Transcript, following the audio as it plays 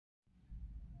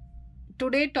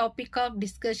Today topic of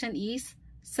discussion is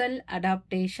cell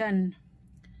adaptation.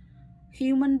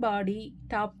 Human body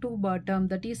top to bottom,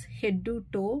 that is head to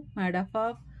toe, made up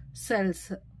of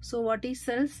cells. So what is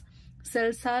cells?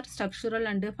 Cells are structural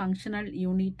and functional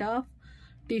unit of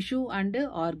tissue and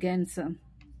organs.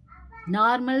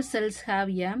 Normal cells have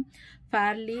a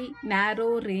fairly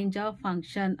narrow range of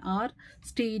function or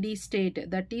steady state,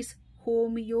 that is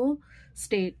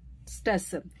homeostasis.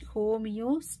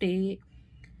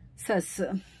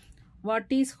 What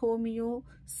is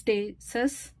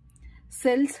homeostasis?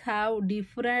 Cells have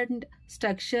different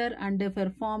structure and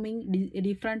performing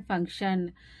different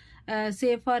function.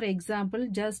 Say for example,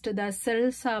 just the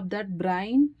cells of that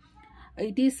brain,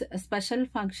 it is special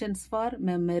functions for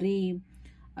memory.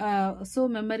 So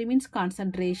memory means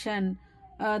concentration.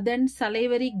 Then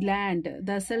salivary gland,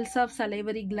 the cells of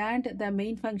salivary gland, the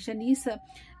main function is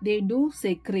they do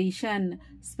secretion,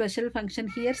 special function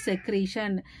here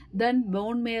secretion. Then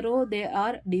bone marrow, they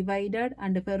are divided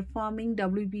and performing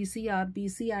WBC,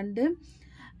 RBC and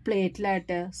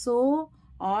platelet. So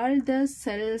all the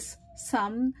cells,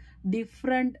 some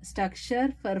different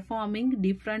structure performing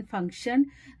different function.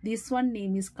 This one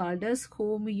name is called as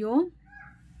homeostasis.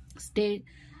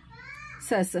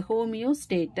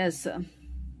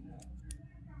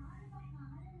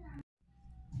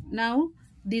 Now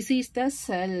this is the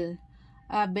cell.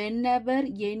 Whenever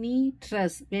any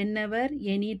stress,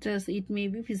 it may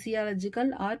be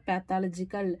physiological or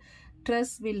pathological,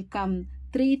 stress will come,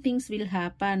 three things will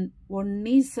happen. One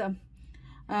is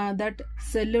that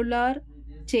cellular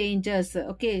changes.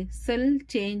 Okay, cell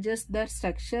changes the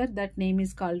structure, that name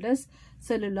is called as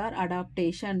cellular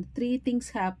adaptation. Three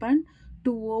things happen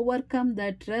to overcome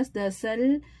the stress. The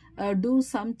cell do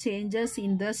some changes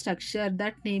in the structure,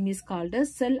 that name is called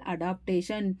as cell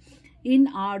adaptation. In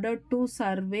order to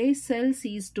survive, cells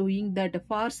is doing that.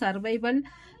 For survival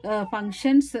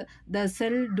functions, the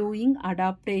cell doing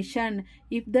adaptation.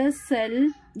 If the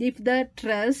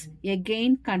stress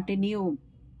again continue,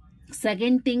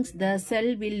 second things the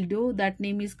cell will do, that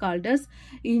name is called as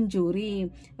injury.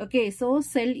 Okay, so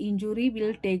cell injury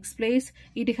will takes place.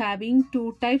 It having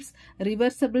two types: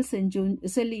 reversible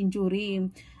cell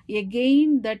injury.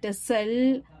 Again that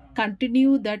cell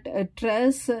continue that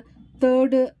stress.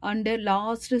 Third and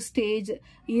last stage,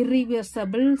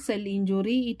 irreversible cell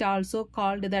injury. It also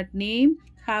called that name,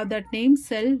 have that name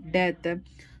cell death.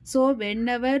 So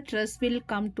whenever stress will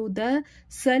come to the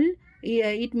cell,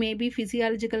 it may be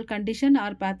physiological condition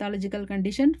or pathological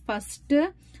condition. First,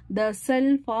 the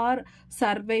cell for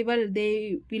survival,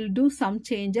 they will do some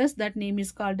changes, that name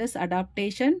is called as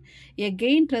adaptation.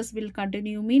 Again stress will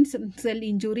continue means cell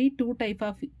injury, two type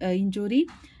of injury,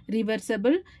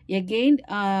 reversible. Again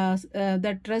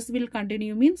the stress will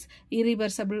continue means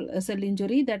irreversible cell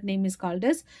injury, that name is called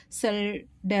as cell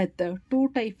death. Two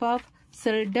type of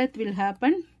cell death will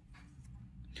happen.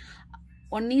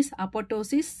 One is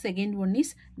apoptosis, second one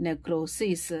is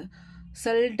necrosis.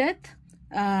 Cell death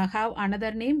have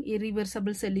another name,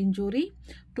 irreversible cell injury.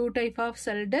 Two type of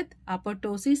cell death,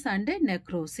 apoptosis and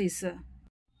necrosis.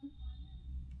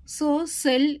 So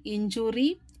cell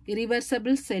injury,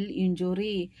 irreversible cell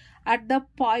injury, at the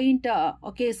point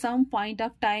some point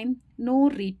of time, no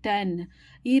return.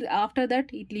 After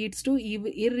that it leads to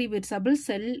irreversible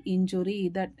cell injury,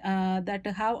 that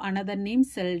have another name,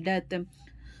 cell death.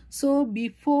 So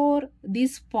before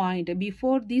this point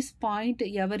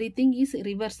everything is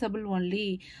reversible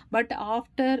only, but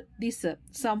after this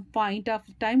some point of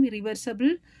time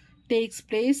reversible takes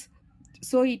place,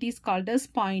 so it is called as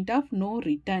point of no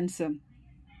returns.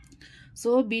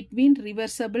 So between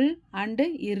reversible and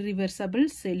irreversible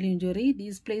cell injury,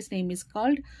 this place name is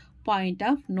called point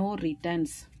of no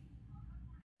returns.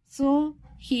 So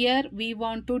here we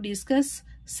want to discuss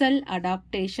cell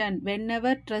adaptation.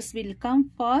 Whenever stress will come,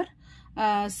 for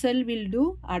cell will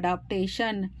do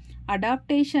adaptation.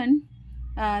 Adaptation,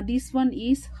 this one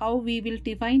is how we will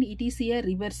define. It is a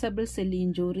reversible cell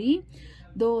injury.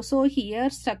 So here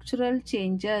structural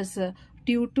changes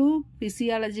due to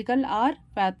physiological or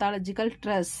pathological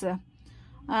stress.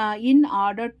 In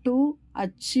order to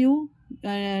achieve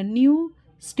new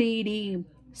steady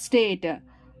state,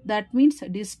 that means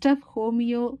disturb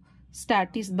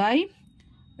homeostasis by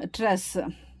stress,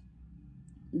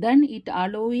 then it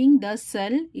allowing the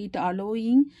cell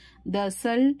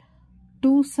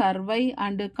to survive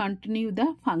and continue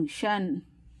the function.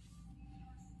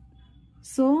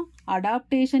 So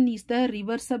adaptation is the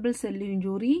reversible cell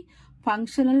injury,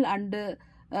 functional and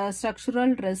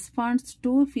structural response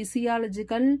to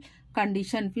physiological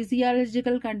condition.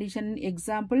 Physiological condition,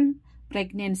 example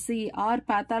pregnancy, or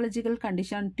pathological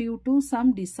condition due to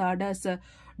some disorders.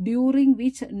 during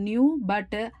which new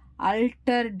but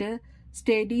altered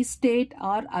steady state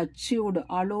are achieved,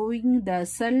 allowing the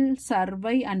cell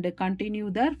survive and continue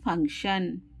their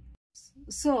function.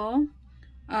 So,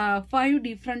 5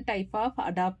 different type of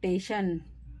adaptation.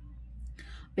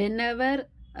 Whenever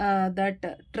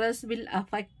that stress will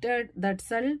affect that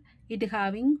cell, it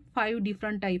having 5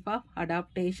 different type of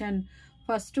adaptation.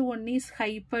 First one is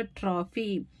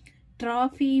hypertrophy.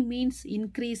 Trophy means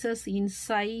increases in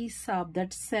size of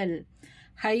that cell.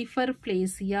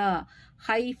 Hyperplasia.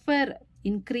 Hyper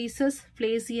increases,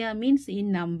 plasia means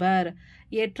in number.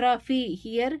 Atrophy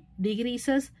here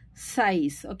decreases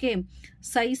size. Okay,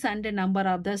 size and number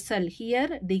of the cell.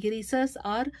 Here decreases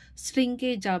or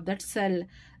shrinkage of that cell.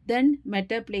 Then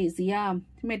metaplasia.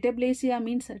 Metaplasia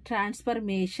means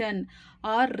transformation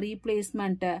or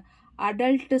replacement.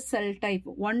 Adult cell type.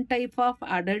 One type of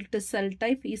adult cell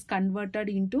type is converted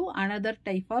into another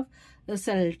type of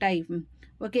cell type.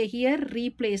 Okay, here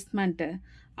replacement.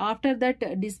 After that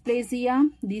dysplasia,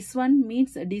 this one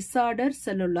means disordered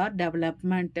cellular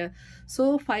development.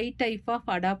 So 5 type of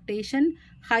adaptation.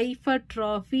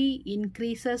 Hypertrophy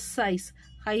increases size.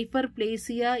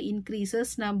 Hyperplasia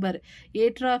increases number.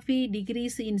 Atrophy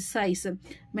decrease in size.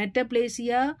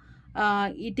 Metaplasia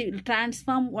it will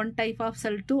transform one type of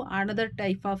cell to another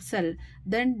type of cell.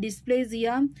 Then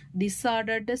dysplasia,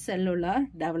 disordered cellular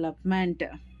development.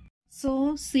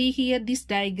 So see here this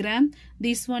diagram.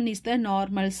 This one is the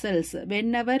normal cells.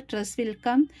 Whenever stress will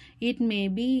come, it may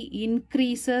be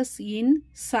increases in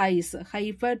size,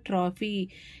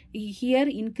 hypertrophy. Here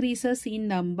increases in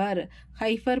number,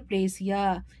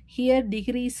 hyperplasia. Here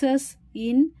decreases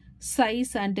in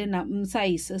size and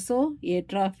size. So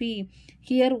atrophy.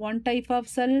 Here one type of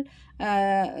cell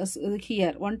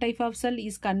one type of cell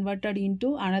is converted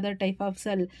into another type of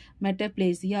cell,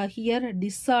 metaplasia. Here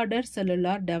disordered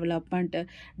cellular development,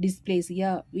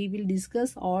 dysplasia. We will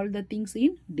discuss all the things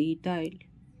in detail.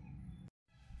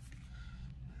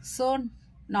 So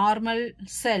normal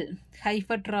cell,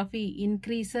 hypertrophy,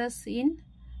 increases in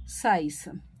size.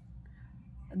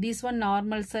 This one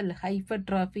normal cell,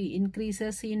 hypertrophy,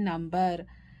 increases in number.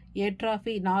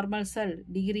 Atrophy, normal cell,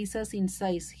 decreases in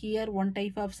size. Here one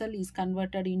type of cell is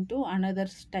converted into another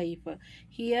type.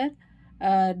 Here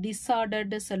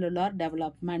disordered cellular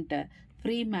development,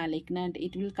 pre-malignant,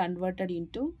 it will converted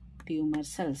into tumor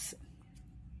cells.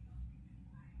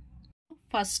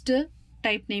 First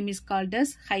type name is called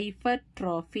as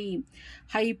hypertrophy.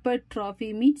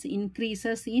 Hypertrophy means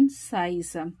increases in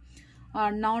size,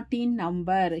 not in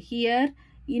number. Here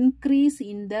increase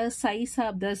in the size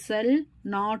of the cell,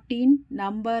 not in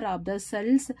number of the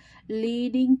cells,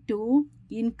 leading to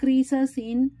increases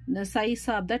in the size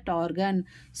of that organ.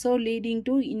 So leading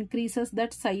to increases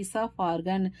that size of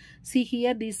organ. See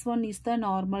here, this one is the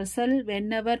normal cell.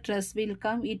 Whenever stress will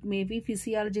come, it may be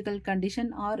physiological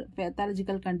condition or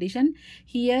pathological condition.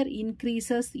 Here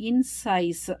increases in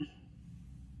size.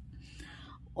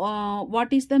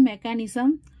 What is the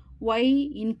mechanism? Why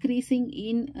increasing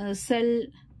in cell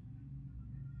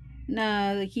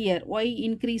here? Why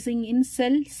increasing in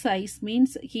cell size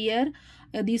means here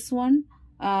this one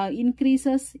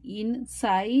increases in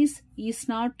size is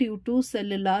not due to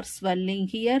cellular swelling.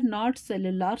 Here not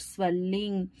cellular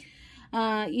swelling.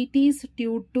 It is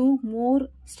due to more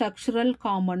structural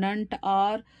component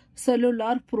or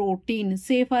cellular protein.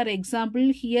 Say for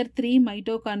example, here 3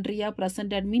 mitochondria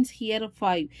presented means here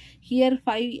 5. Here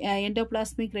 5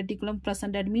 endoplasmic reticulum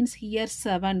presented means here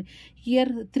 7.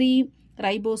 Here 3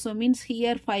 ribosome means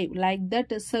here 5. Like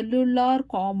that cellular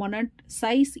component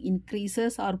size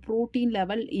increases or protein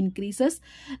level increases.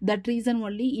 That reason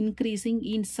only increasing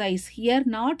in size. Here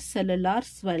not cellular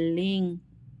swelling.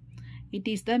 It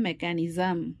is the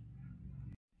mechanism.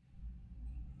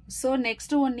 So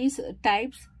next one is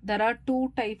types. There are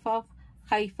 2 types of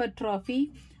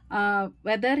hypertrophy.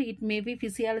 Whether it may be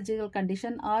physiological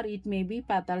condition or it may be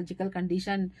pathological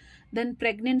condition. Then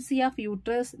pregnancy of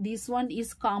uterus. This one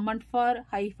is common for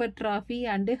hypertrophy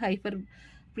and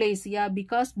hyperplasia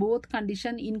because both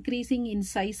condition increasing in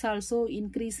size also,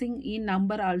 increasing in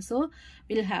number also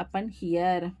will happen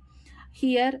here.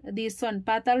 Here this one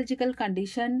pathological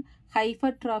condition,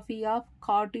 hypertrophy of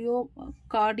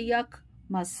cardiac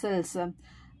muscles.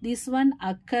 This one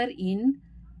occur in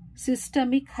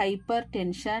systemic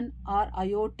hypertension or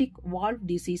aortic valve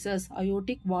diseases.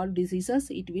 Aortic valve diseases,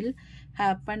 it will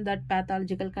happen that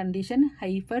pathological condition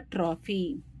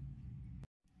hypertrophy.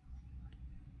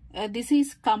 This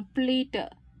is complete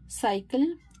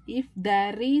cycle. If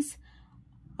there is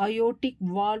aortic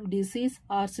valve disease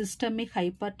or systemic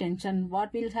hypertension,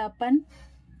 what will happen?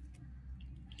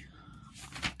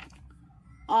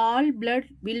 all blood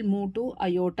will move to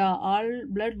aorta. All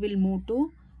blood will move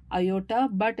to aorta,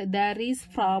 but there is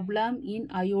problem in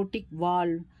aortic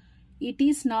valve. It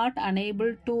is not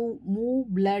unable to move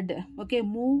blood. Okay,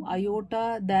 move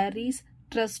aorta. There is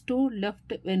thrust to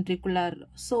left ventricular.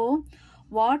 So,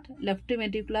 what left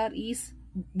ventricular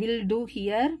will do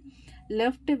here?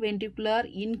 Left ventricular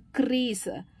increase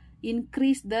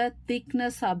the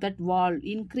thickness of that valve.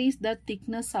 Increase the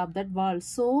thickness of that valve.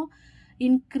 So,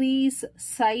 increase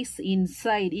size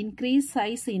inside. Increase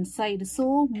size inside.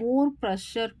 So, more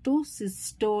pressure to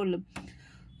systole.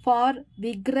 For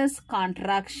vigorous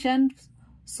contraction,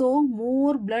 so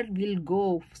more blood will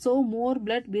go. So more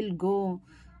blood will go.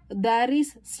 There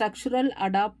is structural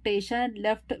adaptation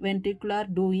left ventricular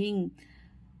doing.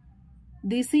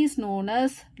 This is known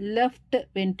as left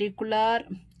ventricular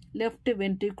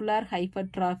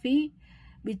hypertrophy,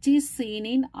 which is seen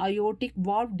in aortic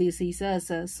valve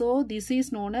diseases. So this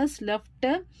is known as left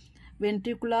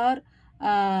ventricular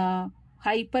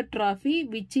hypertrophy,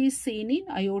 which is seen in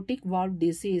aortic valve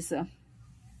disease.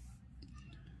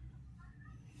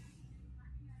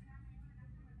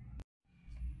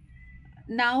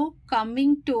 Now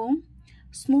coming to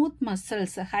smooth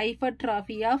muscles,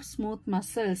 hypertrophy of smooth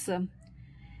muscles.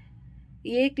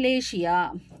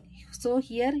 Achalasia. So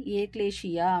here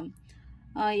achalasia.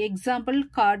 Example,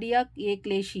 cardiac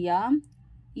achalasia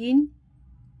in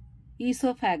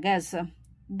esophagus.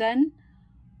 Then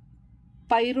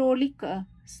pyloric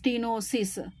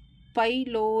stenosis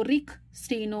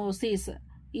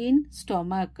in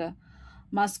stomach.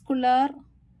 Muscular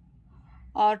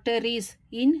arteries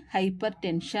in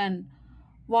hypertension.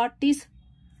 What is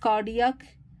cardiac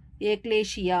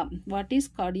achalasia? What is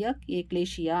cardiac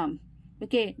achalasia?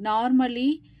 Okay,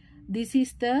 normally this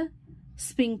is the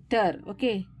sphincter.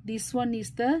 Okay, this one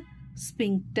is the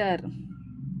sphincter.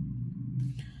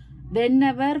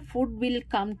 Whenever food will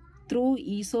come through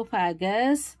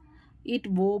esophagus, it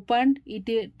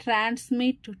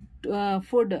transmit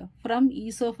food from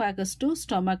esophagus to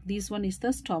stomach. This one is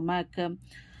the stomach.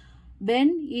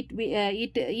 When it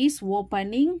is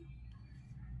opening,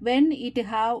 when it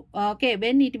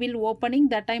will opening,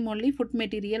 that time only food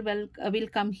material will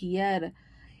come here.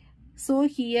 So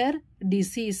here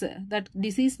disease, that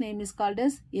disease name is called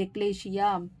as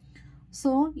achalasia.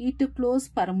 So it close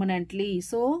permanently.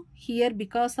 So here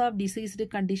because of diseased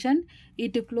condition,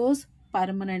 it close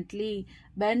permanently.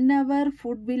 Whenever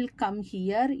food will come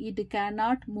here, it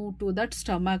cannot move to that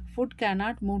stomach. Food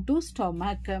cannot move to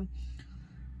stomach.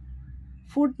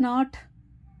 Food not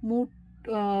move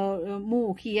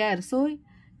here. So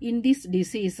in this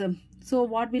disease, so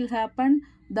what will happen?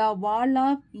 The wall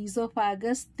of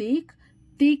esophagus thick.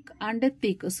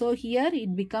 So here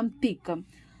it become thick.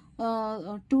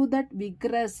 To that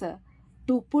vigorous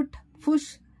to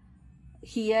push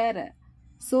here.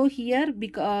 So here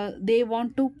because they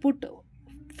want to put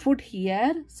foot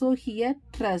here, so here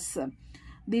truss.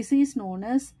 This is known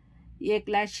as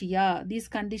achalasia. This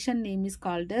condition name is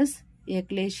called as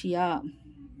achalasia.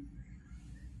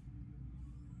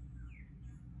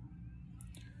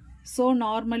 So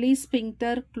normally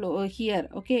sphincter here,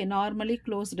 okay, normally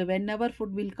closed. Whenever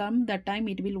food will come, that time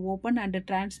it will open and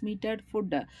transmitted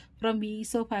food from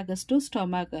esophagus to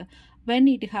stomach. When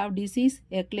it have disease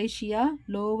achalasia,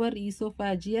 lower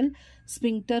esophageal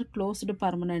sphincter closed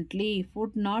permanently,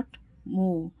 food not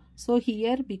move. So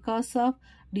here because of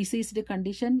diseased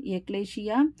condition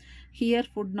achalasia, here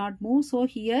food not move. So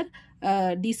here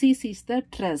disease is the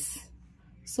truss.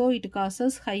 So it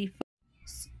causes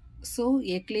So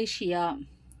achalasia.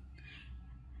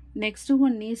 Next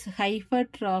one is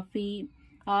hypertrophy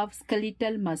of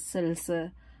skeletal muscles.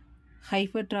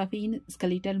 Hypertrophy in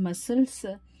skeletal muscles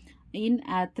in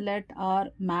athlete or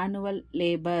manual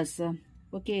labors.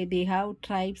 Okay, they have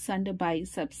triceps and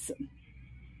biceps.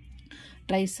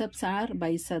 Triceps or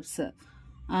biceps.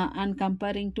 And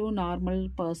comparing to normal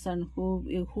person who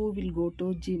will go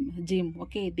to gym.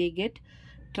 Okay, they get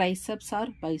triceps or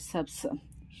biceps.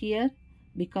 Here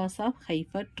because of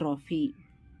hypertrophy.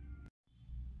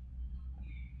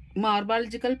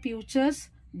 Morphological features,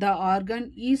 the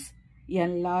organ is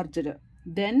enlarged.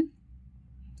 Then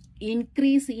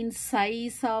increase in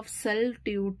size of cell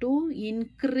due to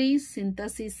increased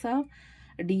synthesis of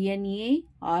DNA,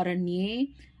 RNA,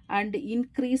 and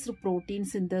increased protein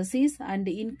synthesis and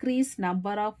increased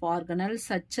number of organelles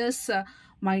such as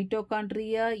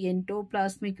mitochondria,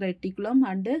 endoplasmic reticulum,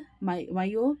 and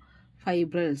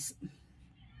myofibrils.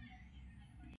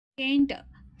 Second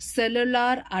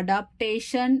cellular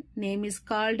adaptation name is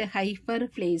called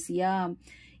hyperplasia.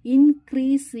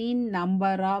 Increase in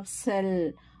number of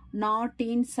cell not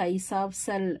in size of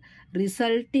cell,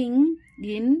 resulting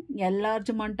in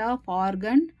enlargement of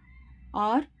organ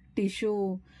or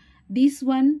tissue. This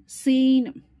one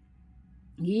seen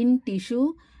in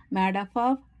tissue made up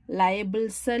of liable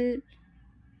cell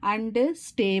and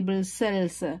stable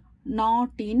cells, not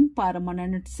in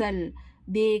permanent cell.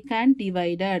 They can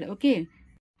divided. Okay.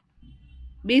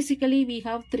 Basically, we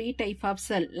have three types of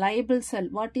cell. Liable cell.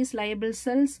 What is liable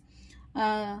cells?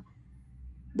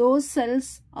 Those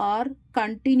cells are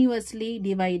continuously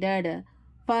divided.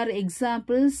 For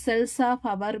example, cells of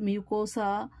our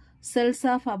mucosa, cells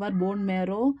of our bone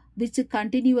marrow, which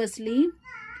continuously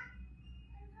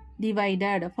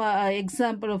divided. For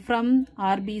example, from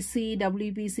RBC,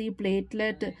 WBC,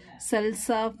 platelet, cells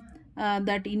of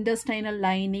that intestinal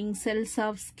lining, cells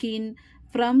of skin,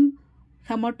 from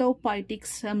hematopoietic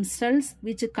stem cells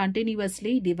which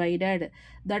continuously divided.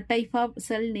 That type of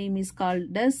cell name is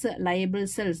called as liable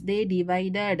cells. They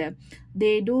divided.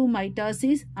 They do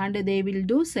mitosis and they will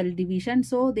do cell division.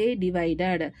 So they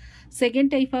divided. Second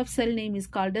type of cell name is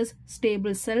called as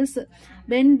stable cells.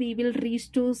 When we will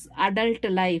reach to adult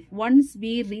life, once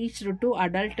we reach to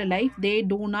adult life, they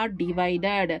do not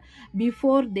divided.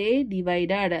 Before they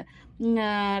divided,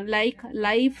 like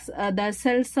life, the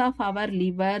cells of our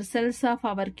liver, cells of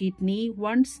our kidney,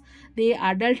 once they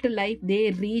adult life they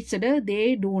reached,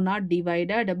 they do not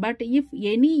divided. But if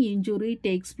any injury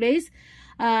takes place,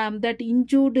 that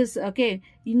injured is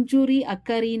injury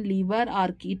occur in liver or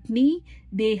kidney,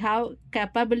 they have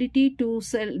capability to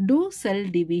do cell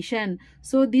division.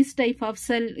 So this type of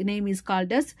cell name is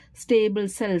called as stable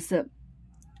cells.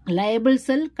 Liable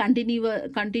cell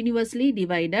continuously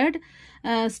divided.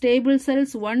 Stable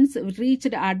cells once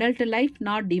reached adult life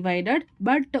not divided,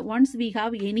 but once we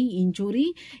have any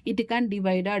injury it can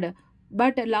divided.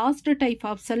 But last type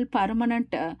of cell,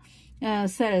 permanent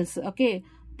cells.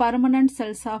 Permanent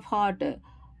cells of heart,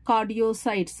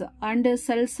 cardiocytes, and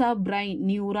cells of brain,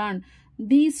 neuron.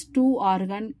 These two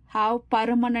organs have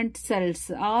permanent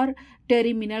cells or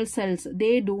terminal cells.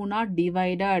 They do not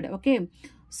divided.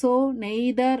 So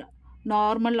neither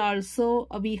normal also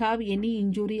we have any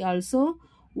injury also.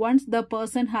 Once the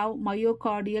person have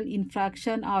myocardial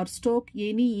infarction or stroke,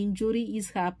 any injury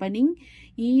is happening,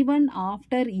 even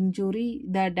after injury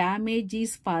the damage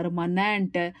is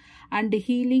permanent and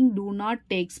healing do not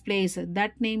takes place.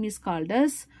 That name is called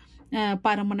as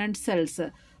permanent cells.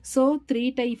 So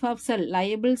three type of cell.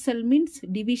 Liable cell means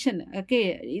division.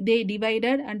 They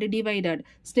divided and divided.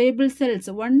 Stable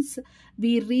cells, once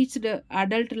we reached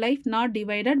adult life not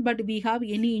divided, but we have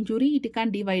any injury it can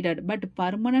divided. But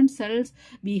permanent cells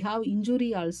we have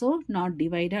injury also not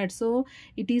divided. So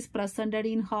it is presented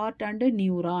in heart and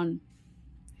neuron.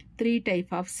 Three type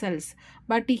of cells.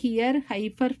 But here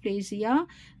hyperplasia,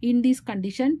 in this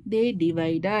condition they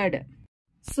divided.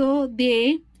 So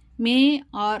they may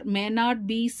or may not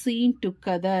be seen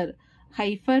together.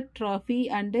 Hypertrophy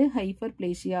and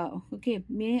hyperplasia.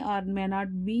 May or may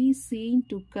not be seen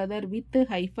together with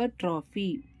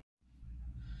hypertrophy.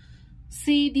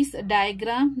 See this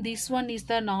diagram. This one is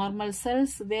the normal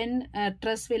cells. When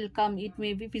stress will come, it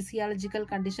may be physiological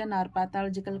condition or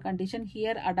pathological condition.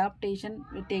 Here adaptation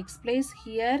takes place.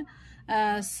 Here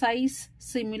size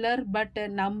similar but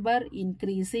number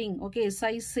increasing.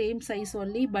 Size same size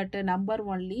only but number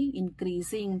only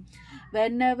increasing.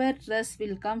 Whenever stress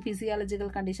will come, physiological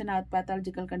condition or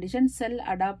pathological condition, cell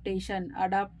adaptation,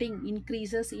 adapting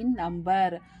increases in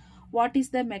number. What is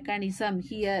the mechanism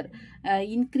here?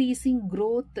 Increasing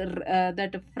growth,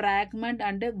 that fragment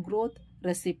and growth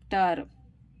receptor.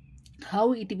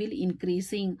 How it will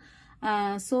increasing?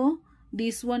 So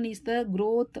this one is the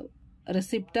growth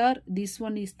receptor. This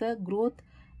one is the growth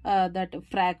that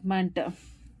fragment.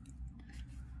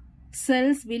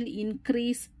 Cells will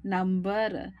increase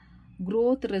number.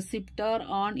 Growth receptor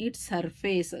on its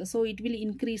surface. So it will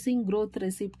increasing growth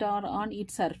receptor on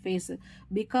its surface.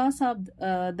 Because of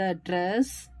the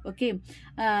stress,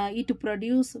 it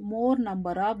produce more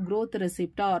number of growth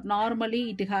receptor.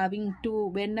 Normally it having 2.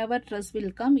 Whenever stress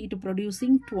will come, it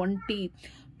producing 20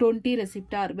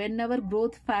 receptor. Whenever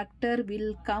growth factor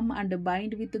will come and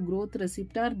bind with growth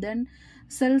receptor, then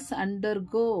cells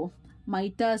undergo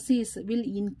mitosis will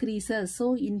increases.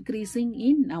 So increasing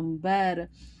in number.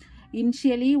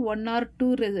 Initially 1 or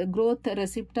 2 growth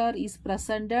receptor is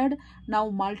presented. Now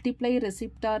multiply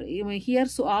receptor here.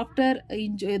 So after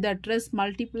the stress,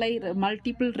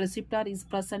 multiple receptor is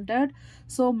presented.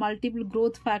 So multiple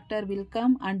growth factor will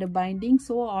come and binding.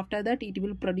 So after that it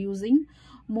will producing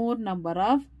more number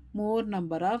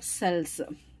of cells.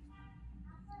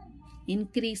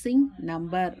 Increasing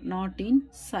number, not in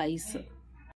size.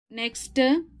 Next,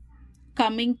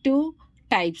 coming to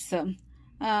types.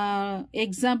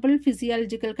 Example,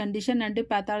 physiological condition and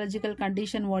pathological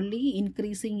condition only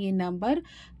increasing in number.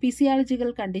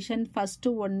 Physiological condition, first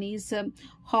one is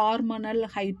hormonal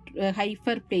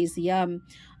hyperplasia.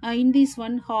 In this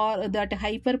one, that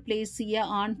hyperplasia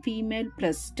on female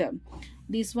breast.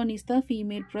 This one is the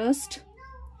female breast.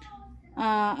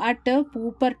 At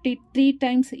puberty, 3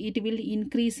 times it will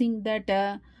increasing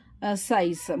that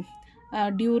size.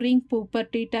 During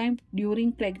puberty time,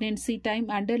 during pregnancy time,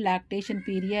 and lactation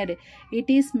period. It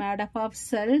is made up of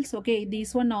cells. Okay,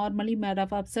 this one normally made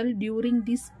up of cell. During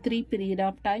this 3 period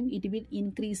of time, it will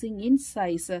increasing in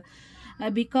size.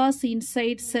 Because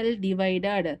inside cell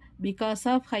divided because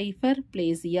of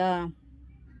hyperplasia.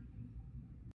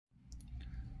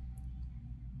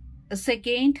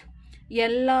 Second,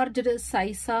 enlarged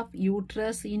size of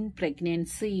uterus in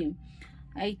pregnancy.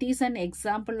 It is an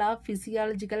example of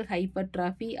physiological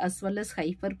hypertrophy as well as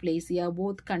hyperplasia,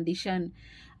 both condition.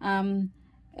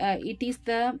 It is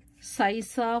the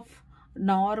size of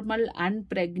normal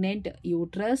unpregnant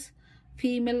uterus,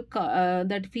 female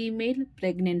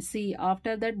pregnancy.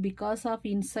 After that, because of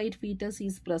inside fetus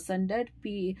is presented,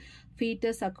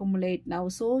 fetus accumulate now,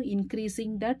 so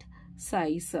increasing that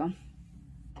size.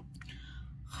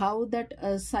 How that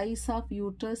size of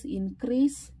uterus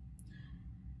increase?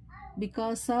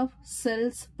 Because of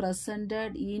cells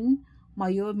presented in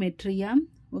myometrium.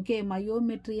 Okay,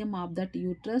 myometrium of that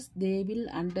uterus, they will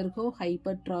undergo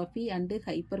hypertrophy and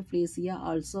hyperplasia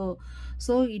also.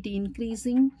 So it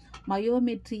increasing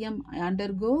myometrium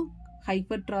undergo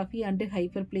hypertrophy and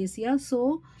hyperplasia.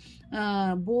 So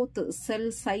both cell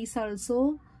size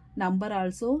also, number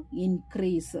also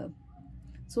increase.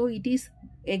 So it is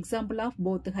example of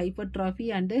both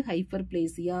hypertrophy and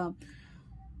hyperplasia.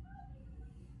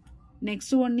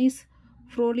 Next one is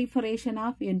proliferation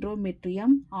of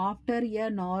endometrium after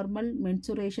a normal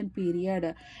menstruation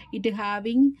period. It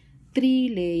having 3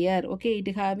 layer. Okay,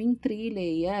 it having 3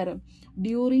 layer.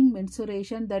 During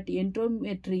menstruation, that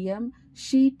endometrium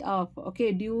sheet off.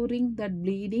 Okay, during that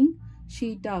bleeding,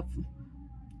 sheet off.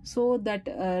 So that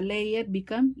layer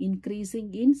become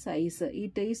increasing in size.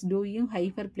 It is doing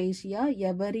hyperplasia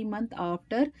every month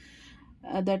after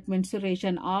that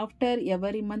menstruation. After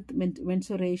every month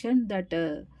menstruation, that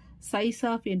size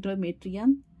of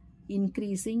endometrium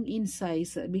increasing in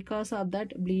size. Because of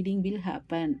that, bleeding will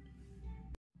happen.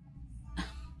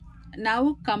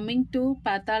 Now coming to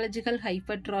pathological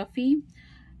hypertrophy,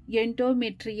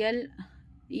 endometrial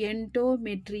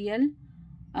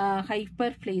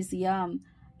hyperplasia.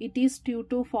 It is due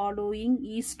to following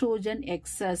estrogen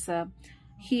excess.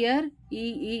 Here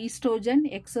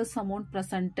estrogen excess amount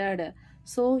presented.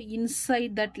 So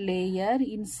inside that layer,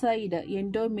 inside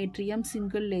endometrium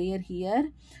single layer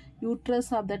here,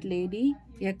 uterus of that lady,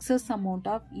 excess amount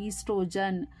of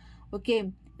estrogen.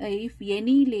 Okay, if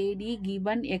any lady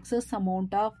given excess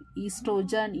amount of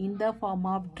estrogen in the form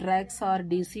of drugs or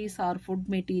disease or food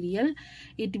material,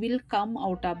 it will come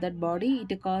out of that body.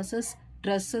 It causes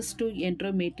stresses to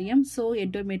endometrium. So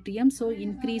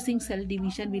increasing cell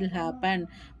division will happen.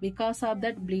 Because of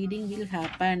that, bleeding will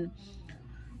happen.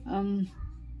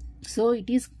 So it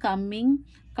is come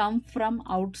from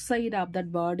outside of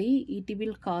that body. It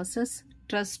will causes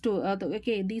stress to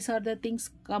okay, these are the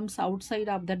things comes outside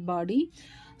of that body.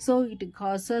 So it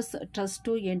causes stress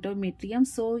to endometrium.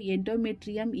 So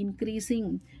endometrium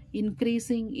increasing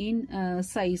in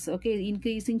size. Okay,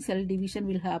 increasing cell division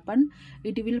will happen.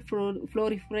 It will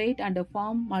proliferate and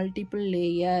form multiple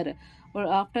layer. Or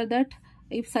after that,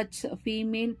 if such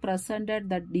female presented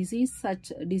that disease,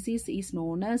 such disease is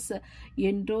known as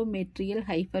endometrial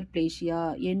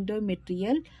hyperplasia.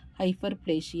 Endometrial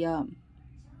hyperplasia.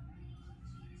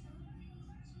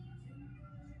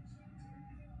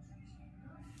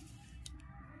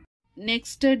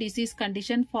 Next disease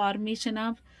condition, formation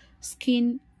of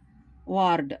skin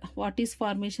ward. What is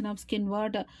formation of skin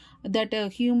ward? That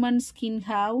human skin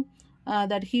have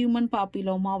that human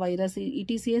papilloma virus. It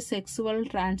is a sexual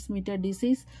transmitted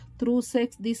disease. Through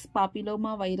sex, this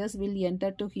papilloma virus will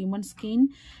enter to human skin.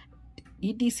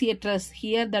 It is a truss.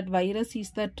 Here that virus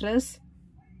is the truss.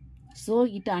 So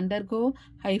it undergo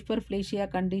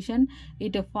hyperplasia condition.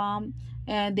 It form,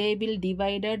 they will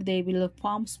divided, they will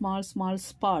form small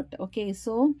spot. Okay,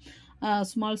 so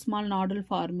small nodal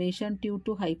formation due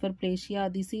to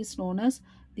hyperplasia. This is known as,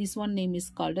 this one name is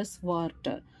called as wart.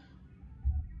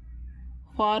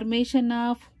 Formation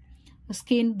of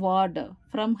skin wart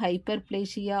from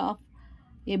hyperplasia of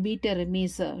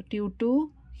epidermis due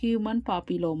to human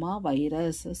papilloma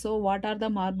virus. So what are the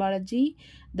morphology?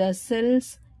 The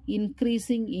cells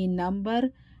increasing in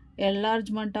number,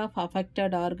 enlargement of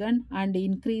affected organ and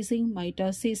increasing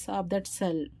mitosis of that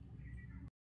cell.